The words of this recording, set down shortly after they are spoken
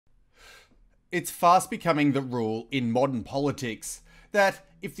It's fast becoming the rule in modern politics that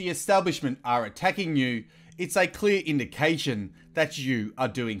if the establishment are attacking you, it's a clear indication that you are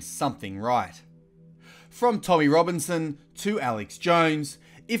doing something right. From Tommy Robinson to Alex Jones,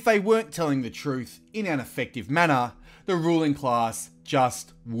 if they weren't telling the truth in an effective manner, the ruling class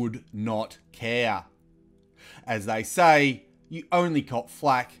just would not care. As they say, you only cop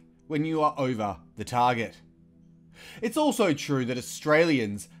flack when you are over the target. It's also true that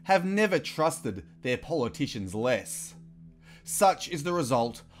Australians have never trusted their politicians less. Such is the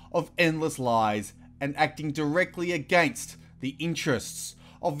result of endless lies and acting directly against the interests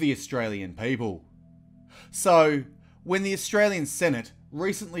of the Australian people. So, when the Australian Senate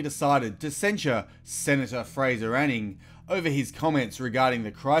recently decided to censure Senator Fraser Anning over his comments regarding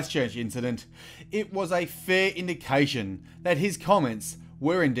the Christchurch incident, it was a fair indication that his comments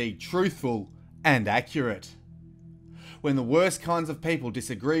were indeed truthful and accurate. When the worst kinds of people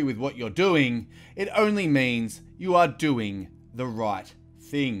disagree with what you're doing, it only means you are doing the right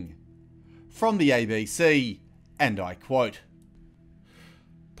thing. From the ABC, and I quote,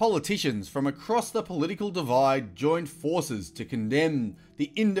 "Politicians from across the political divide joined forces to condemn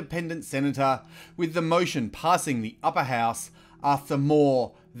the independent senator, with the motion passing the upper house after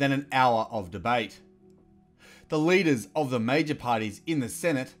more than an hour of debate. The leaders of the major parties in the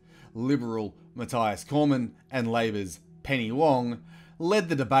Senate, Liberal Mattys and Labor's Penny Wong, led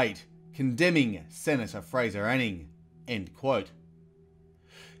the debate, condemning Senator Fraser Anning." End quote.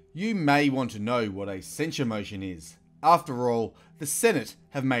 You may want to know what a censure motion is. After all, the Senate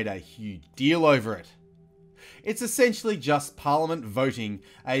have made a huge deal over it. It's essentially just Parliament voting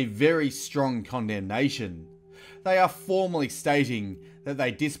a very strong condemnation. They are formally stating that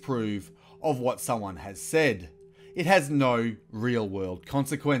they disapprove of what someone has said. It has no real-world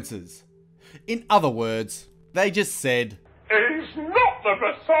consequences. In other words, they just said, "He's not the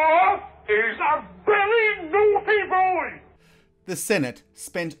Messiah, he's a very naughty boy." The Senate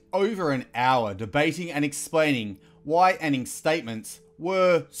spent over an hour debating and explaining why Anning's statements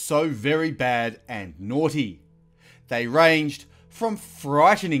were so very bad and naughty. They ranged from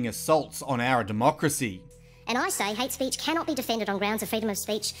frightening assaults on our democracy. And I say hate speech cannot be defended on grounds of freedom of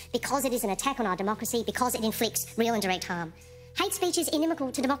speech because it is an attack on our democracy, because it inflicts real and direct harm. Hate speech is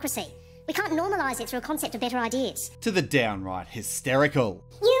inimical to democracy. We can't normalise it through a concept of better ideas. To the downright hysterical.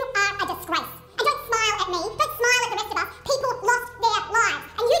 You are a disgrace. And don't smile at me, don't smile at the rest of us. People lost their lives,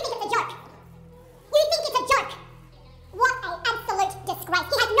 and you think it's a joke. You think it's a joke. What an absolute disgrace.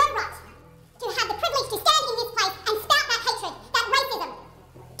 He has no right to have the privilege to stand in this place and spout that hatred, that racism,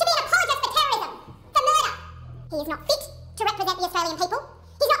 to be an apologist for terrorism, for murder. He is not fit to represent the Australian people.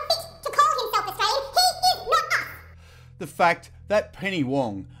 He's not fit to call himself Australian. He is not us. The fact that Penny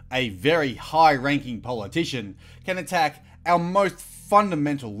Wong, a very high-ranking politician, can attack our most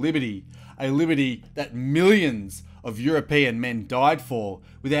fundamental liberty, a liberty that millions of European men died for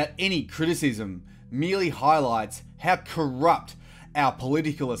without any criticism, merely highlights how corrupt our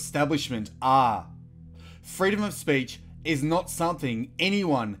political establishment are. Freedom of speech is not something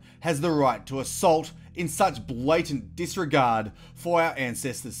anyone has the right to assault in such blatant disregard for our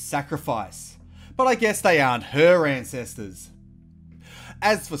ancestors' sacrifice. But I guess they aren't her ancestors.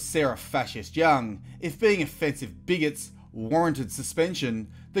 As for Sarah Fascist Young, if being offensive bigots warranted suspension,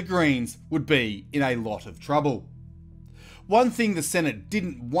 the Greens would be in a lot of trouble. One thing the Senate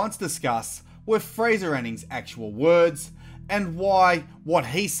didn't once discuss were Fraser Anning's actual words, and why what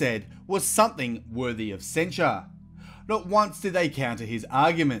he said was something worthy of censure. Not once did they counter his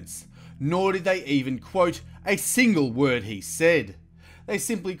arguments, nor did they even quote a single word he said. They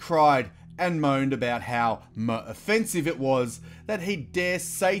simply cried and moaned about how offensive it was that he dare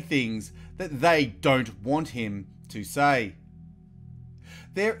say things that they don't want him to say.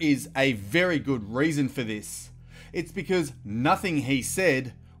 There is a very good reason for this. It's because nothing he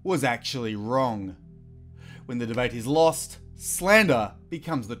said was actually wrong. When the debate is lost, slander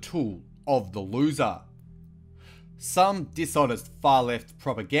becomes the tool of the loser. Some dishonest far-left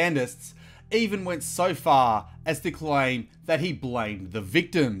propagandists even went so far as to claim that he blamed the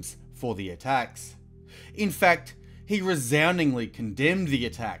victims for the attacks. In fact, he resoundingly condemned the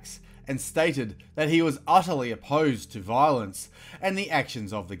attacks and stated that he was utterly opposed to violence and the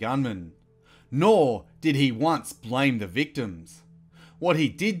actions of the gunmen. Nor did he once blame the victims. What he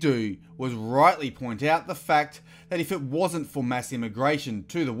did do was rightly point out the fact that if it wasn't for mass immigration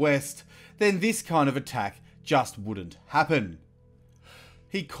to the West, then this kind of attack just wouldn't happen.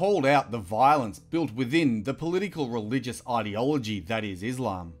 He called out the violence built within the political religious ideology that is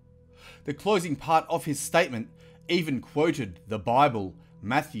Islam. The closing part of his statement even quoted the Bible,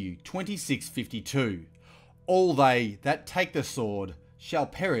 Matthew 26:52. "All they that take the sword shall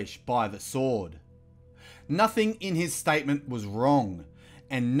perish by the sword. Nothing in his statement was wrong,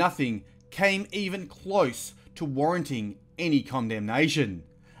 and nothing came even close to warranting any condemnation,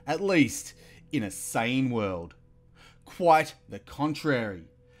 at least in a sane world. Quite the contrary.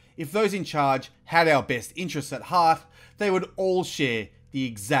 If those in charge had our best interests at heart, they would all share the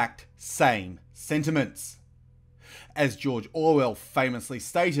exact same sentiments. As George Orwell famously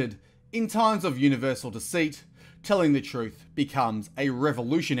stated, in times of universal deceit, telling the truth becomes a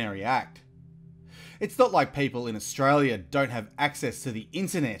revolutionary act. It's not like people in Australia don't have access to the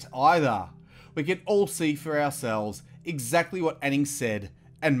internet either. We can all see for ourselves exactly what Anning said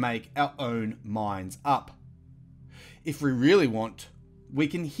and make our own minds up. If we really want, we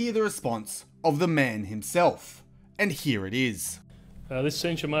can hear the response of the man himself, and here it is. This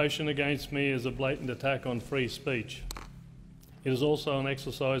censure motion against me is a blatant attack on free speech. It is also an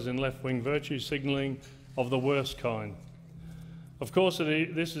exercise in left-wing virtue signalling of the worst kind. Of course,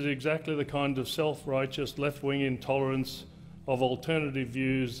 this is exactly the kind of self-righteous left-wing intolerance of alternative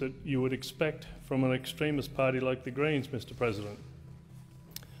views that you would expect from an extremist party like the Greens, Mr. President.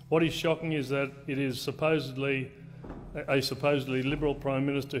 What is shocking is that it is supposedly Liberal Prime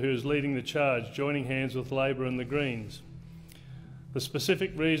Minister who is leading the charge, joining hands with Labor and the Greens. The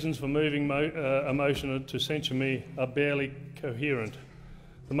specific reasons for moving a motion to censure me are barely coherent.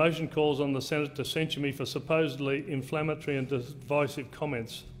 The motion calls on the Senate to censure me for supposedly inflammatory and divisive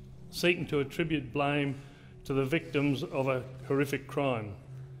comments, seeking to attribute blame to the victims of a horrific crime.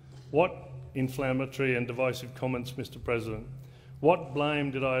 What inflammatory and divisive comments, Mr. President? What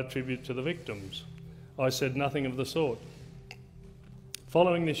blame did I attribute to the victims? I said nothing of the sort.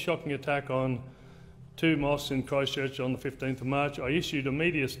 Following this shocking attack on two mosques in Christchurch on the 15th of March, I issued a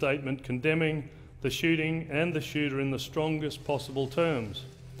media statement condemning the shooting and the shooter in the strongest possible terms.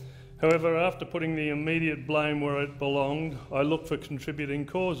 However, after putting the immediate blame where it belonged, I looked for contributing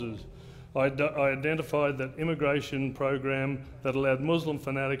causes. I identified that immigration program that allowed Muslim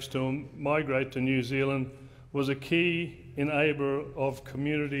fanatics to migrate to New Zealand was a key enabler of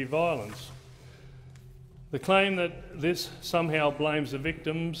community violence. The claim that this somehow blames the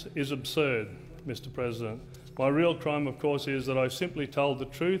victims is absurd, Mr. President. My real crime, of course, is that I simply told the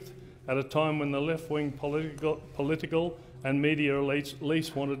truth at a time when the left-wing political and media elites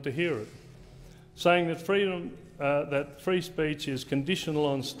least wanted to hear it. Saying that free speech is conditional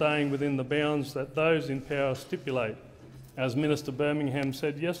on staying within the bounds that those in power stipulate, as Minister Birmingham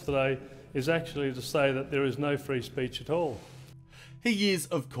said yesterday, is actually to say that there is no free speech at all. He is,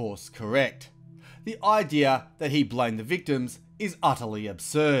 of course, correct. The idea that he blamed the victims is utterly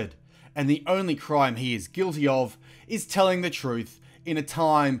absurd, and the only crime he is guilty of is telling the truth in a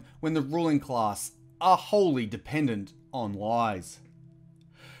time when the ruling class are wholly dependent on lies.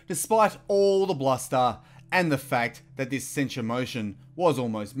 Despite all the bluster and the fact that this censure motion was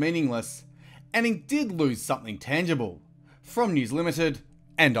almost meaningless, Anning did lose something tangible. From News Limited,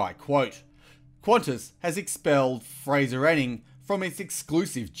 and I quote, "Qantas has expelled Fraser Anning from its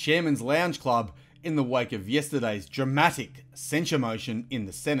exclusive Chairman's Lounge Club in the wake of yesterday's dramatic censure motion in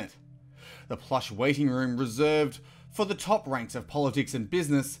the Senate. The plush waiting room reserved for the top ranks of politics and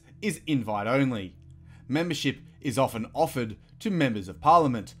business is invite only. Membership is often offered to members of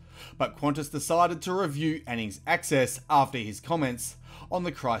Parliament, but Qantas decided to review Anning's access after his comments on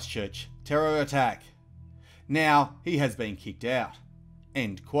the Christchurch terror attack. Now he has been kicked out."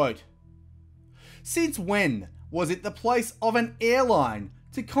 End quote. Since when was it the place of an airline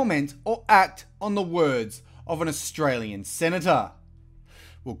to comment or act on the words of an Australian senator?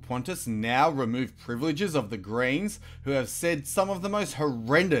 Will Qantas now remove privileges of the Greens, who have said some of the most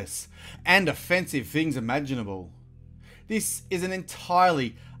horrendous and offensive things imaginable? This is an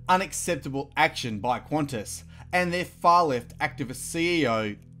entirely unacceptable action by Qantas and their far-left activist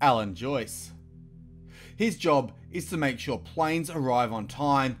CEO, Alan Joyce. His job is to make sure planes arrive on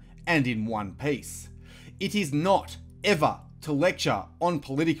time and in one piece. It is not ever to lecture on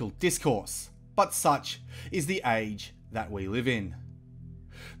political discourse, but such is the age that we live in.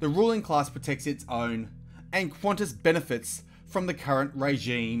 The ruling class protects its own, and Qantas benefits from the current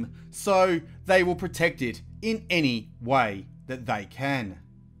regime, so they will protect it in any way that they can.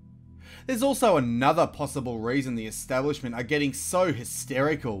 There's also another possible reason the establishment are getting so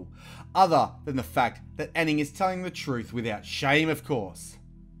hysterical, other than the fact that Anning is telling the truth without shame, of course.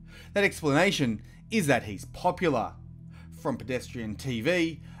 That explanation is that he's popular. From Pedestrian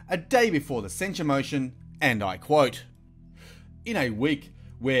TV, a day before the censure motion, and I quote, "In a week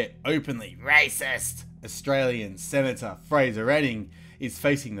where openly racist Australian Senator Fraser Anning is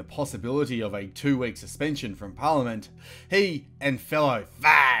facing the possibility of a 2-week suspension from Parliament, he and fellow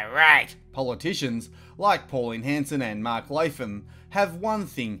far-right politicians like Pauline Hanson and Mark Latham have one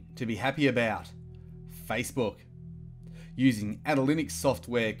thing to be happy about: Facebook. Using analytics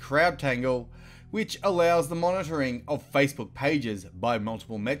software CrowdTangle, which allows the monitoring of Facebook pages by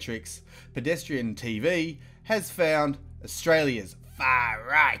multiple metrics, Pedestrian TV has found Australia's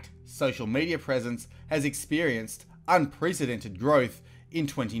far-right social media presence has experienced unprecedented growth in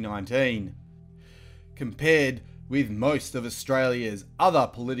 2019. Compared with most of Australia's other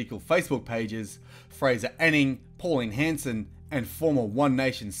political Facebook pages, Fraser Anning, Pauline Hanson and former One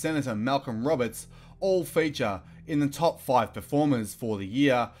Nation Senator Malcolm Roberts all feature in the top 5 performers for the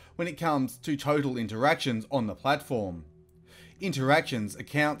year when it comes to total interactions on the platform. Interactions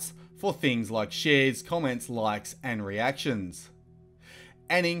accounts for things like shares, comments, likes and reactions.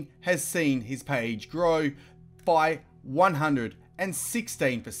 Anning has seen his page grow by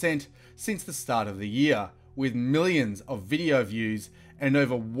 116% since the start of the year, with millions of video views and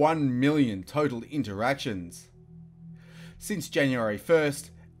over 1 million total interactions. Since January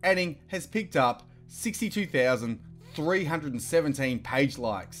 1st, Anning has picked up 62,317 page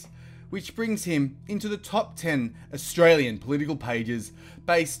likes, which brings him into the top 10 Australian political pages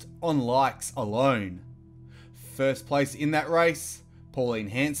based on likes alone. First place in that race, Pauline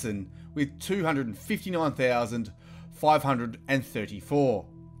Hanson with 259,534.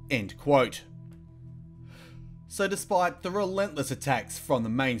 End quote. So despite the relentless attacks from the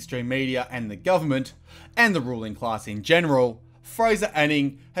mainstream media and the government, and the ruling class in general, Fraser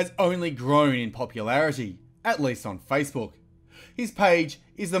Anning has only grown in popularity, at least on Facebook. His page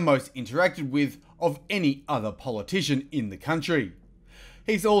is the most interacted with of any other politician in the country.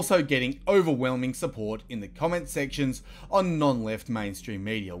 He's also getting overwhelming support in the comment sections on non-left mainstream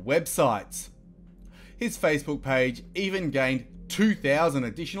media websites. His Facebook page even gained 2,000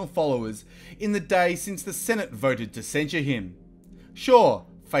 additional followers in the day since the Senate voted to censure him. Sure,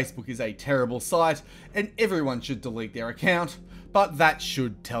 Facebook is a terrible site and everyone should delete their account, but that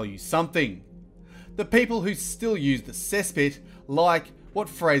should tell you something. The people who still use the cesspit like what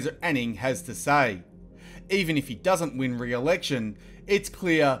Fraser Anning has to say. Even if he doesn't win re-election, it's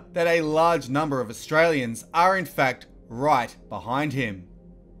clear that a large number of Australians are in fact right behind him.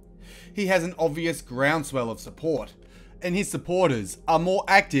 He has an obvious groundswell of support, and his supporters are more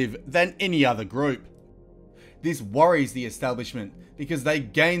active than any other group. This worries the establishment because they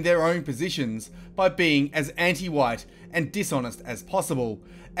gain their own positions by being as anti-white and dishonest as possible,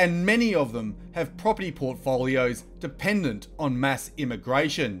 and many of them have property portfolios dependent on mass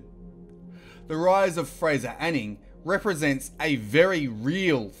immigration. The rise of Fraser Anning represents a very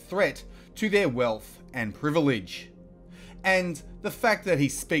real threat to their wealth and privilege. And the fact that he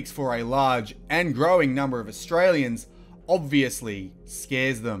speaks for a large and growing number of Australians obviously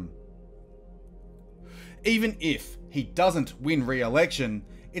scares them. Even if he doesn't win re-election,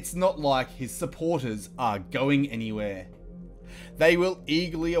 it's not like his supporters are going anywhere. They will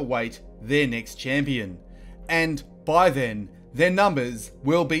eagerly await their next champion, and by then, their numbers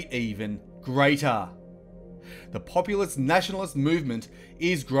will be even greater. The populist nationalist movement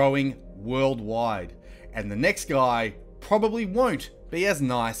is growing worldwide, and the next guy probably won't be as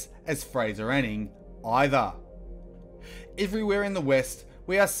nice as Fraser Anning either. Everywhere in the West,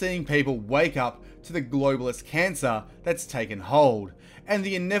 we are seeing people wake up to the globalist cancer that's taken hold, and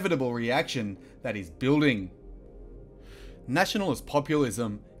the inevitable reaction that is building. Nationalist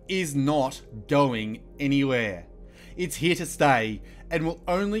populism is not going anywhere. It's here to stay and will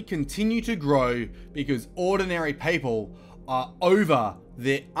only continue to grow because ordinary people are over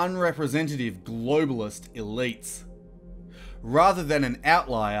their unrepresentative globalist elites. Rather than an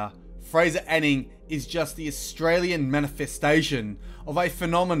outlier, Fraser Anning is just the Australian manifestation of a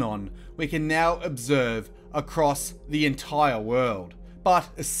phenomenon we can now observe across the entire world, but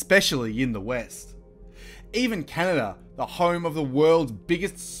especially in the West. Even Canada, the home of the world's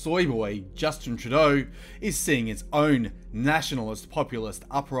biggest soy boy, Justin Trudeau, is seeing its own nationalist populist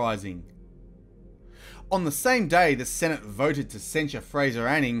uprising. On the same day the Senate voted to censure Fraser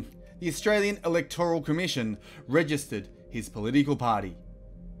Anning, the Australian Electoral Commission registered his political party.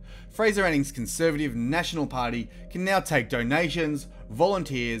 Fraser Anning's Conservative National Party can now take donations,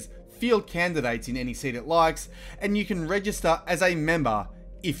 volunteers, field candidates in any seat it likes, and you can register as a member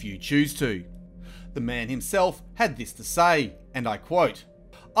if you choose to. The man himself had this to say, and I quote,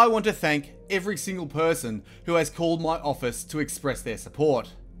 "I want to thank every single person who has called my office to express their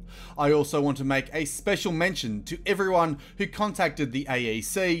support. I also want to make a special mention to everyone who contacted the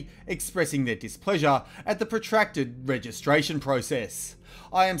AEC expressing their displeasure at the protracted registration process.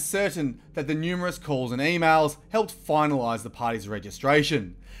 I am certain that the numerous calls and emails helped finalise the party's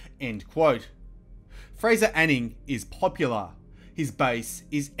registration." End quote. Fraser Anning is popular. His base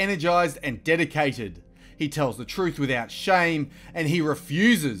is energised and dedicated. He tells the truth without shame, and he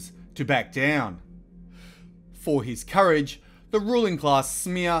refuses to back down. For his courage, the ruling class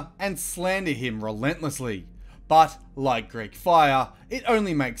smear and slander him relentlessly, but like Greek fire, it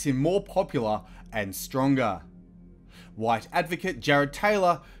only makes him more popular and stronger. White advocate Jared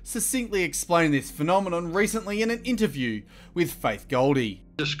Taylor succinctly explained this phenomenon recently in an interview with Faith Goldie.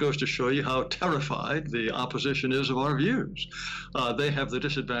 This goes to show you how terrified the opposition is of our views. They have the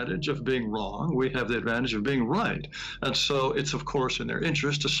disadvantage of being wrong. We have the advantage of being right. And so it's, of course, in their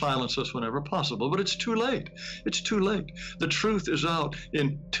interest to silence us whenever possible. But it's too late. It's too late. The truth is out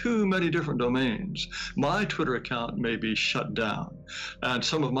in too many different domains. My Twitter account may be shut down, and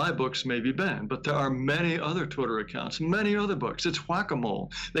some of my books may be banned. But there are many other Twitter accounts, many other books. It's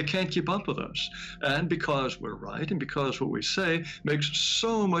whack-a-mole. They can't keep up with us. And because we're right, and because what we say makes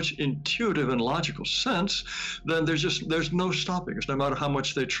so much intuitive and logical sense, then there's no stopping us, no matter how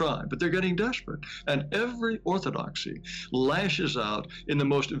much they try. But they're getting desperate. And every orthodoxy lashes out in the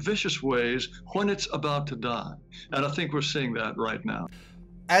most vicious ways when it's about to die. And I think we're seeing that right now.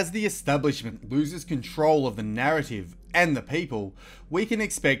 As the establishment loses control of the narrative and the people, we can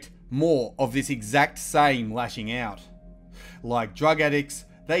expect more of this exact same lashing out. Like drug addicts,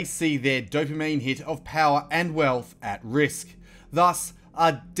 they see their dopamine hit of power and wealth at risk, thus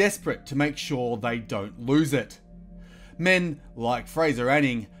are desperate to make sure they don't lose it. Men like Fraser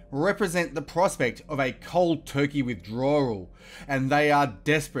Anning represent the prospect of a cold turkey withdrawal, and they are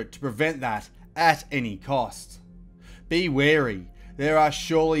desperate to prevent that at any cost. Be wary, there are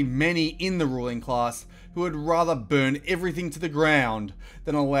surely many in the ruling class who would rather burn everything to the ground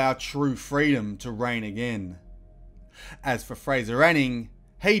than allow true freedom to reign again. As for Fraser Anning,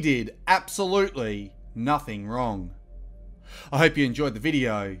 he did absolutely nothing wrong. I hope you enjoyed the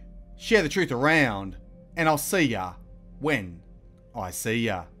video, share the truth around, and I'll see ya when I see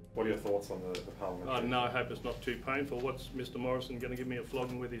ya. What are your thoughts on the parliament? No, I hope it's not too painful. What's Mr. Morrison going to give me a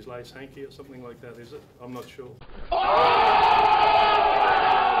flogging with his lace hanky or something like that, is it? I'm not sure.